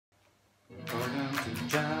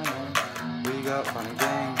channel. We got fun and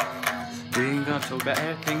games. We gonna talk about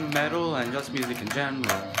everything metal and just music in general.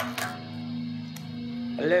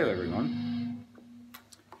 Hello everyone.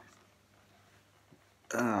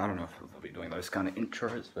 I don't know if I'll be doing those kind of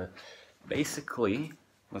intros, but basically,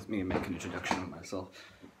 let me make an introduction of myself.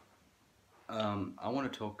 I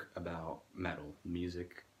want to talk about metal,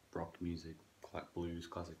 music, rock music, blues,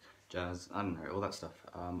 classic, jazz, I don't know, all that stuff.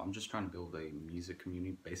 I'm just trying to build a music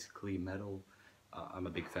community, basically metal. I'm a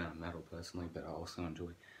big fan of metal personally, but I also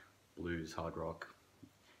enjoy blues, hard rock.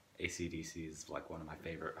 AC/DC is like one of my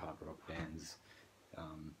favorite hard rock bands,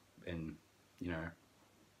 and you know,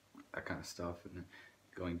 that kind of stuff, and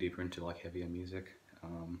going deeper into like heavier music.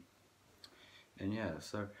 And yeah,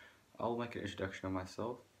 so I'll make an introduction of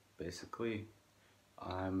myself. Basically,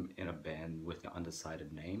 I'm in a band with an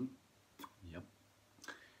undecided name. Yep.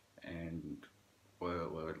 And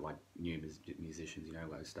we're like new musicians, you know,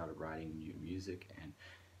 I started writing new music, and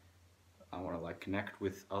I want to like connect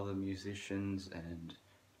with other musicians and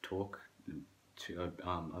talk to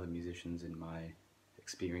other musicians in my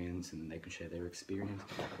experience, and they can share their experience.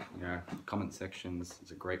 You know, comment sections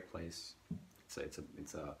is a great place. It's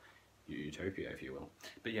a utopia, if you will.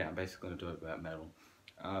 But yeah, I'm basically going to talk about metal,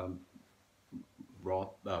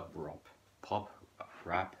 rock, pop,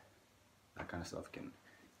 rap, that kind of stuff can,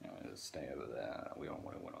 you know, stay over there. We don't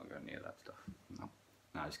want to go near that stuff.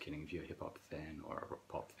 No, just kidding. If you're a hip hop fan or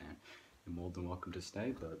a pop fan, you're more than welcome to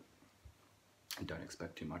stay, but don't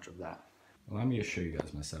expect too much of that. Well, let me just show you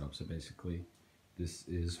guys my setup. So basically, this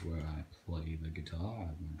is where I play the guitar. I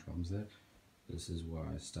have my drums there. This is where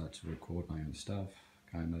I start to record my own stuff,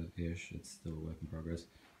 kind of ish. It's still a work in progress.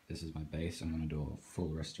 This is my bass. I'm going to do a full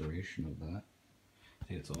restoration of that.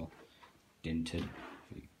 See, it's all dented.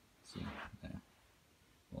 See there,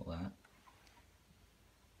 all that.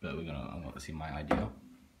 But I'm gonna see my idea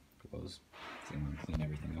was, I'm gonna clean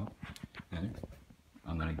everything up. And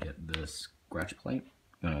I'm gonna get the scratch plate.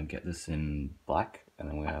 I'm gonna get this in black, and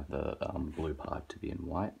then we have the blue part to be in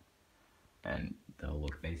white, and they'll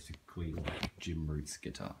look basically like Jim Root's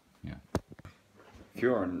guitar. Yeah. If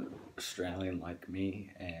you're an Australian like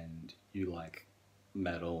me and you like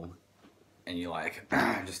metal, and you like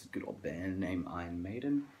just a good old band named Iron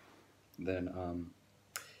Maiden, then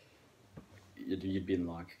you'd be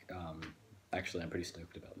like, actually I'm pretty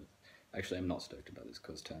stoked about this. Actually I'm not stoked about this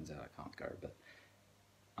because turns out I can't go, but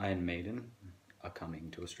Iron Maiden are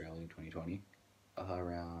coming to Australia in 2020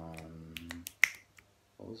 around,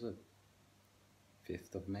 what was it,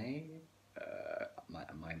 5th of May?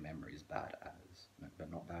 My memory is bad as, but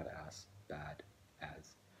not bad ass, bad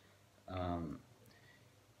as.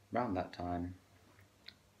 Around that time,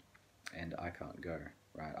 and I can't go,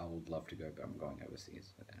 right? I would love to go, but I'm going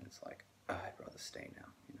overseas, and it's like, I'd rather stay now,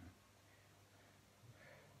 you know.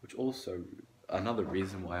 Which also, another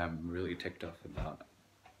reason why I'm really ticked off about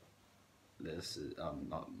this is,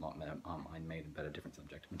 not Iron Maiden, but a different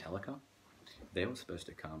subject, Metallica. They were supposed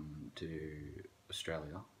to come to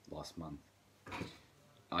Australia last month.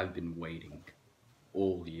 I've been waiting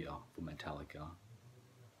all year for Metallica,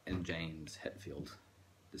 and James Hetfield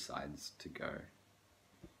decides to go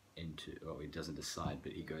into, or he doesn't decide,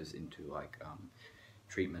 but he goes into like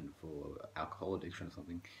treatment for alcohol addiction or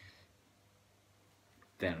something.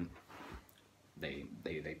 Then they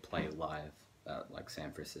play live at like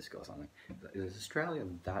San Francisco or something. Is Australia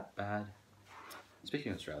that bad?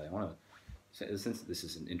 Speaking of Australia, I want to say, since this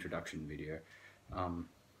is an introduction video,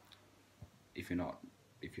 if you're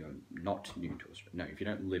not new to Australia, no, if you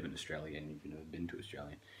don't live in Australia and if you've never been to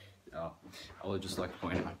Australia, I would just like to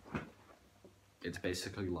point out, it's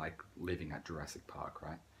basically like living at Jurassic Park,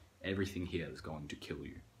 right? Everything here is going to kill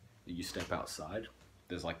you. You step outside,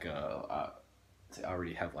 there's like I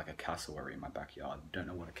already have like a cassowary in my backyard. Don't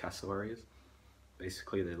know what a cassowary is?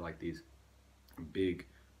 Basically, they're like these big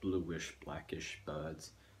bluish, blackish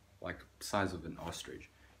birds, like size of an ostrich,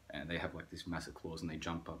 and they have like these massive claws, and they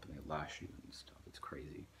jump up and they lash you and stuff. It's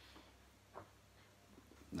crazy.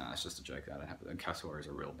 Nah, it's just a joke. I don't have. Cassowaries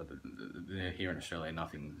are real, but they're here in Australia.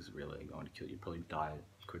 Nothing is really going to kill you. You'd probably die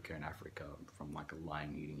quicker in Africa from like a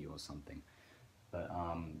lion eating you or something. But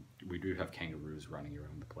we do have kangaroos running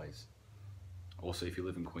around the place. Also, if you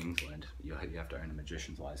live in Queensland, you have to own a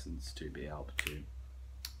magician's license to be able to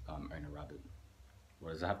own a rabbit.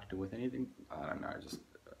 What does that have to do with anything? I don't know. I just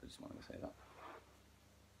wanted to say that.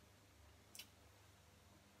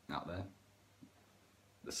 Out there,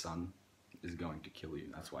 the sun is going to kill you.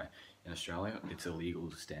 That's why in Australia it's illegal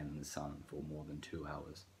to stand in the sun for more than 2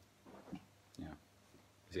 hours. Yeah.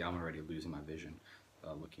 See, I'm already losing my vision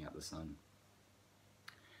looking at the sun.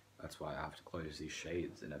 That's why I have to close these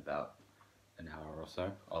shades in about an hour or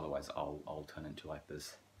so. Otherwise, I'll turn into like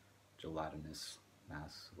this gelatinous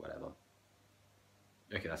mass, whatever.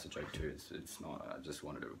 Okay, that's a joke too. It's not. I just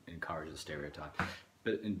wanted to encourage the stereotype.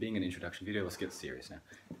 But in being an introduction video, let's get serious now.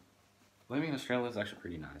 Living in Australia is actually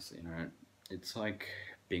pretty nice. You know, it's like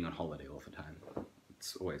being on holiday all the time.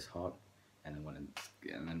 It's always hot, and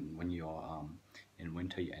then when you're in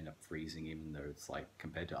winter, you end up freezing. Even though it's like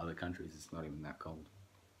compared to other countries, it's not even that cold.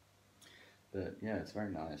 But yeah, it's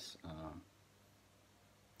very nice.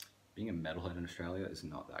 Being a metalhead in Australia is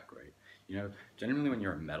not that great. You know, generally when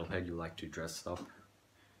you're a metalhead, you like to dress up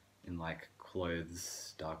in like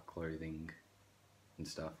clothes, dark clothing and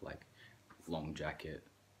stuff, like long jacket,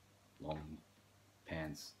 long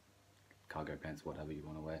pants, cargo pants, whatever you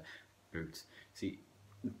want to wear, boots. See,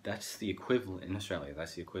 that's the equivalent in Australia.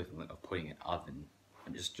 That's the equivalent of putting an oven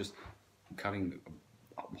and just cutting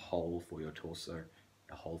a hole for your torso,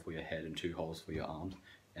 a hole for your head, and 2 holes for your arms,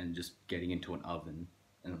 and just getting into an oven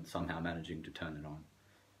and somehow managing to turn it on.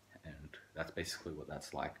 And that's basically what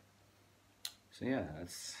that's like. So yeah,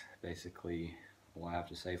 that's basically all I have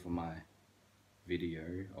to say for my video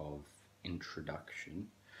of introduction.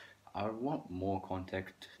 I want more content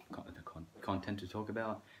to talk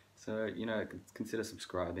about, so you know, consider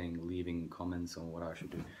subscribing, leaving comments on what I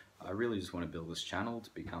should do. I really just want to build this channel to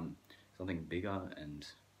become something bigger, and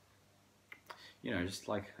you know, just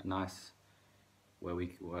like a nice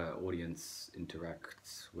where audience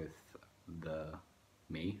interacts with the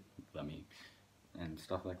me, and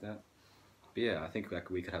stuff like that. But yeah, I think like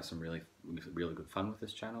we could have some really good fun with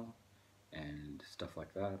this channel and stuff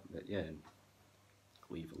like that. But yeah,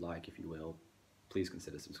 leave a like if you will. Please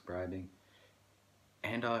consider subscribing,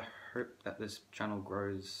 and I hope that this channel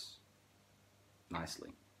grows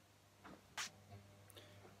nicely.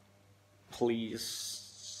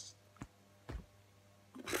 Please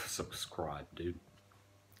subscribe, dude.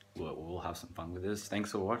 We'll have some fun with this.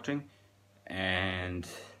 Thanks for watching, and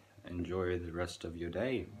enjoy the rest of your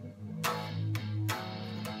day.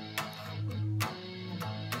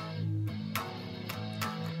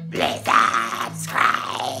 Please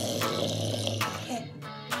subscribe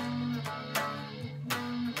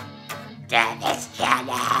to this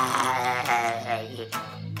channel.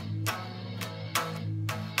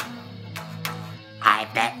 I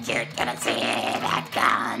bet you're gonna see that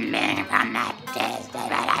coming from that distance.